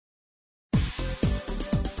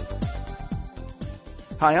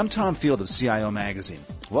Hi, I'm Tom Field of CIO Magazine.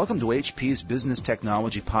 Welcome to HP's Business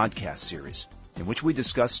Technology Podcast series, in which we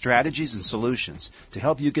discuss strategies and solutions to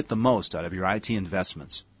help you get the most out of your IT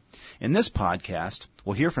investments. In this podcast,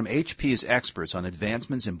 we'll hear from HP's experts on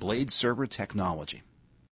advancements in blade server technology.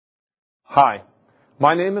 Hi,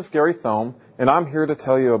 my name is Gary Thome, and I'm here to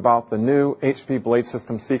tell you about the new HP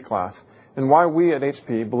BladeSystem C-Class and why we at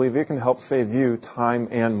HP believe it can help save you time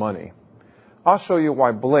and money. I'll show you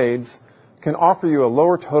why blades can offer you a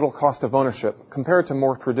lower total cost of ownership compared to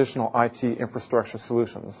more traditional IT infrastructure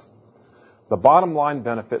solutions. The bottom line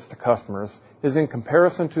benefits to customers is in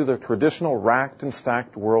comparison to the traditional racked and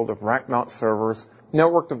stacked world of rack mount servers,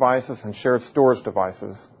 network devices, and shared storage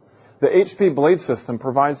devices. The HP BladeSystem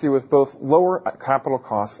provides you with both lower capital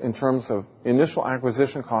costs in terms of initial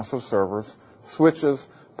acquisition costs of servers, switches,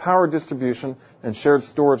 power distribution, and shared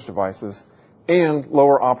storage devices, and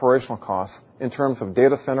lower operational costs in terms of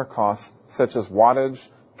data center costs such as wattage,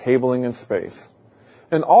 cabling, and space,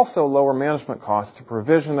 and also lower management costs to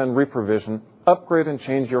provision and reprovision, upgrade and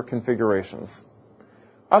change your configurations.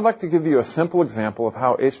 I'd like to give you a simple example of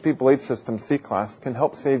how HP BladeSystem C-Class can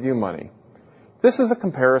help save you money. This is a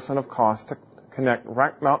comparison of cost to connect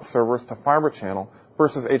rack mount servers to fiber channel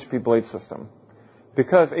versus HP BladeSystem.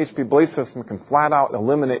 Because HP BladeSystem can flat out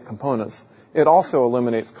eliminate components, it also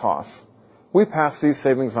eliminates costs. We pass these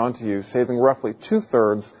savings on to you, saving roughly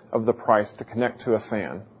 2/3 of the price to connect to a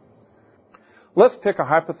SAN. Let's pick a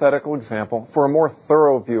hypothetical example for a more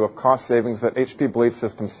thorough view of cost savings that HP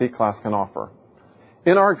BladeSystem C-Class can offer.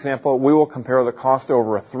 In our example, we will compare the cost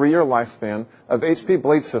over a 3-year lifespan of HP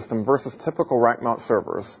BladeSystem versus typical rack mount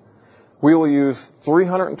servers. We will use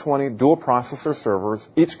 320 dual processor servers,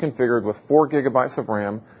 each configured with 4 GB of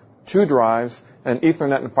RAM, 2 drives, and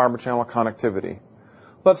Ethernet and fiber channel connectivity.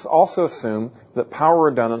 Let's also assume that power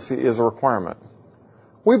redundancy is a requirement.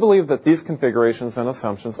 We believe that these configurations and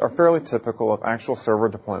assumptions are fairly typical of actual server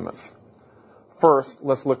deployments. First,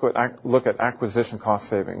 let's look at acquisition cost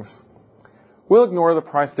savings. We'll ignore the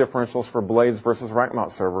price differentials for blades versus rack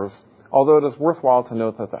mount servers, although it is worthwhile to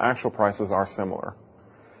note that the actual prices are similar.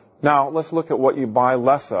 Now, let's look at what you buy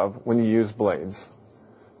less of when you use blades.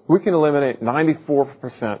 We can eliminate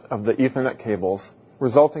 94% of the Ethernet cables,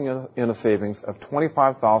 resulting in a savings of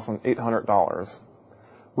 $25,800.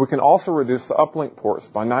 We can also reduce the uplink ports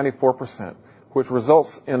by 94%, which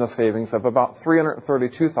results in a savings of about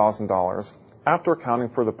 $332,000 after accounting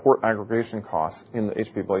for the port aggregation costs in the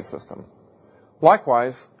HP BladeSystem.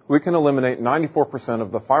 Likewise, we can eliminate 94%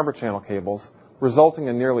 of the fiber channel cables, resulting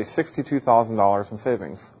in nearly $62,000 in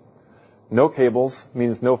savings. No cables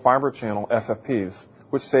means no fiber channel SFPs,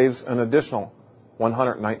 which saves an additional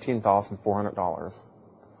 $119,400.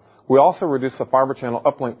 We also reduce the fiber channel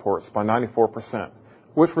uplink ports by 94%,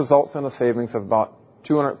 which results in a savings of about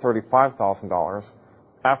 $235,000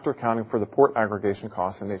 after accounting for the port aggregation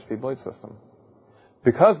costs in HP BladeSystem.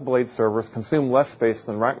 Because blade servers consume less space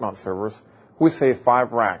than rack mount servers, we save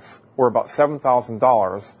 5 racks, or about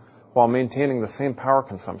 $7,000, while maintaining the same power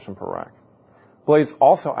consumption per rack. Blades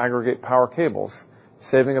also aggregate power cables,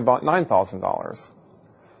 saving about $9,000.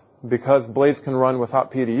 Because blades can run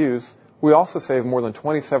without PDUs, we also save more than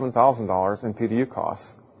 $27,000 in PDU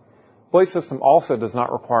costs. BladeSystem also does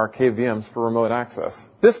not require KVMs for remote access.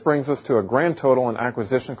 This brings us to a grand total in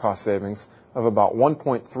acquisition cost savings of about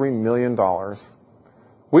 $1.3 million.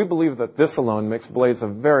 We believe that this alone makes blades a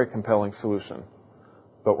very compelling solution.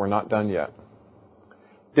 But we're not done yet.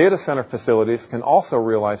 Data center facilities can also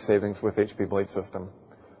realize savings with HP BladeSystem.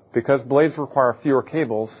 Because blades require fewer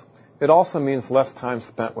cables, it also means less time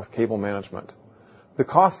spent with cable management. The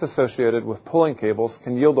costs associated with pulling cables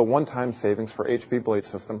can yield a one-time savings for HP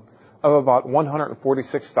BladeSystem of about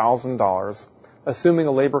 $146,000, assuming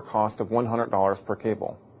a labor cost of $100 per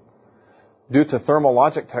cable. Due to thermal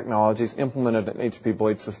logic technologies implemented in HP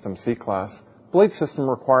BladeSystem C-Class, BladeSystem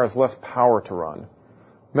requires less power to run.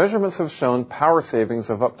 Measurements have shown power savings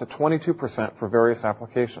of up to 22% for various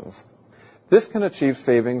applications. This can achieve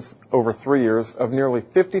savings over 3 years of nearly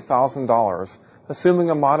 $50,000, assuming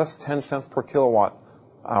a modest 10 cents per kilowatt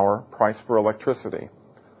hour price for electricity.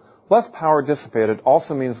 Less power dissipated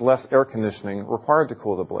also means less air conditioning required to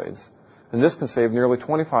cool the blades, and this can save nearly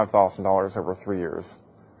 $25,000 over 3 years.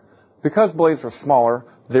 Because blades are smaller,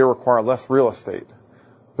 they require less real estate.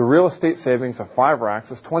 The real estate savings of 5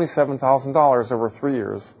 racks is $27,000 over 3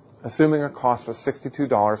 years, assuming a cost of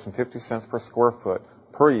 $62.50 per square foot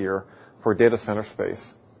per year for data center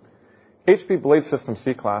space. HP BladeSystem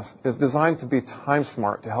C-Class is designed to be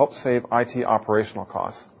time-smart to help save IT operational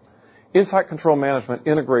costs. Insight Control Management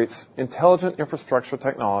integrates intelligent infrastructure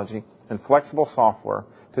technology and flexible software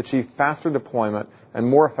to achieve faster deployment and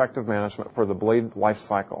more effective management for the blade life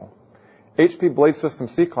cycle. HP BladeSystem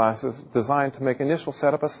C-Class is designed to make initial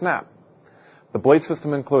setup a snap. The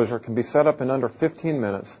BladeSystem enclosure can be set up in under 15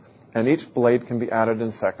 minutes, and each blade can be added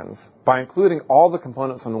in seconds. By including all the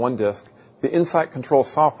components on one disk, the Insight Control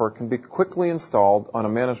software can be quickly installed on a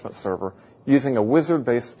management server using a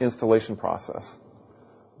wizard-based installation process.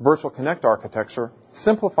 Virtual Connect architecture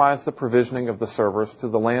simplifies the provisioning of the servers to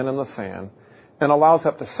the LAN and the SAN and allows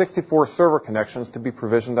up to 64 server connections to be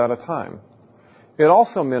provisioned at a time. It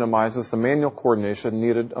also minimizes the manual coordination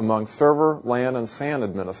needed among server, LAN, and SAN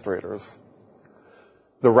administrators.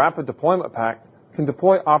 The Rapid Deployment Pack can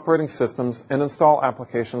deploy operating systems and install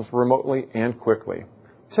applications remotely and quickly,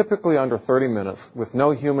 typically under 30 minutes with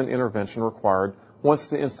no human intervention required once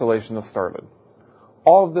the installation is started.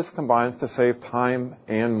 All of this combines to save time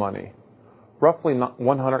and money, roughly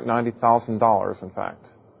 $190,000 in fact.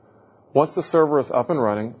 Once the server is up and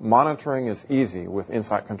running, monitoring is easy with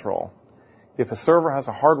Insight Control. If a server has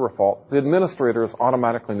a hardware fault, the administrator is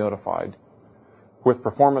automatically notified. With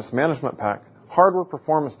Performance Management Pack, hardware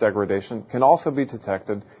performance degradation can also be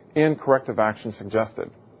detected and corrective action suggested.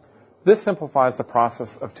 This simplifies the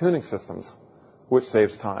process of tuning systems, which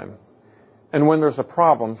saves time. And when there's a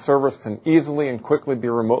problem, servers can easily and quickly be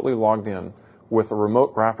remotely logged in with a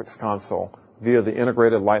remote graphics console via the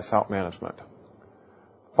integrated lights out management.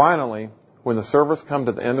 Finally, when the servers come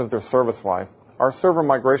to the end of their service life, our server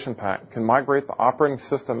migration pack can migrate the operating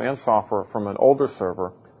system and software from an older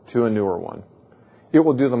server to a newer one. It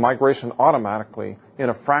will do the migration automatically in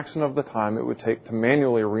a fraction of the time it would take to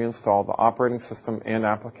manually reinstall the operating system and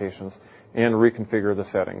applications and reconfigure the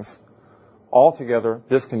settings. Altogether,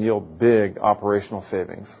 this can yield big operational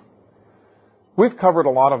savings. We've covered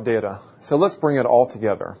a lot of data, so let's bring it all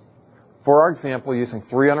together. For our example, using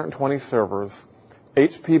 320 servers,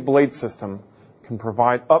 HP BladeSystem can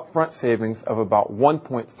provide upfront savings of about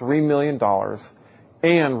 $1.3 million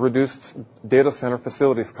and reduce data center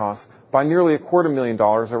facilities costs by nearly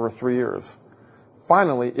 $250,000 over 3 years.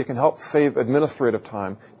 Finally, it can help save administrative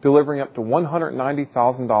time, delivering up to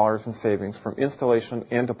 $190,000 in savings from installation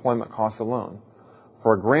and deployment costs alone,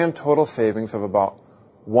 for a grand total savings of about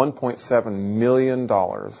 $1.7 million.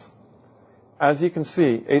 As you can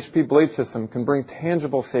see, HP BladeSystem can bring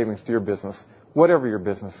tangible savings to your business, whatever your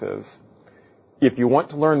business is. If you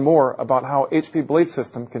want to learn more about how HP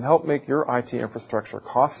BladeSystem can help make your IT infrastructure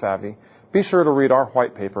cost-savvy, be sure to read our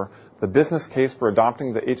white paper, The Business Case for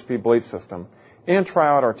Adopting the HP BladeSystem, and try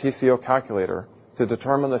out our TCO calculator to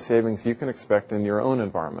determine the savings you can expect in your own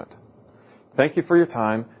environment. Thank you for your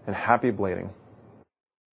time, and happy blading.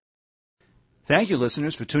 Thank you,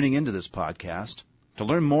 listeners, for tuning into this podcast. To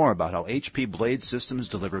learn more about how HP Blade Systems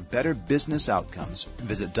deliver better business outcomes,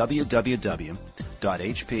 visit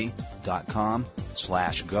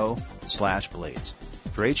www.hp.com/go/blades.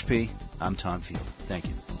 For HP, I'm Tom Field. Thank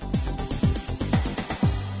you.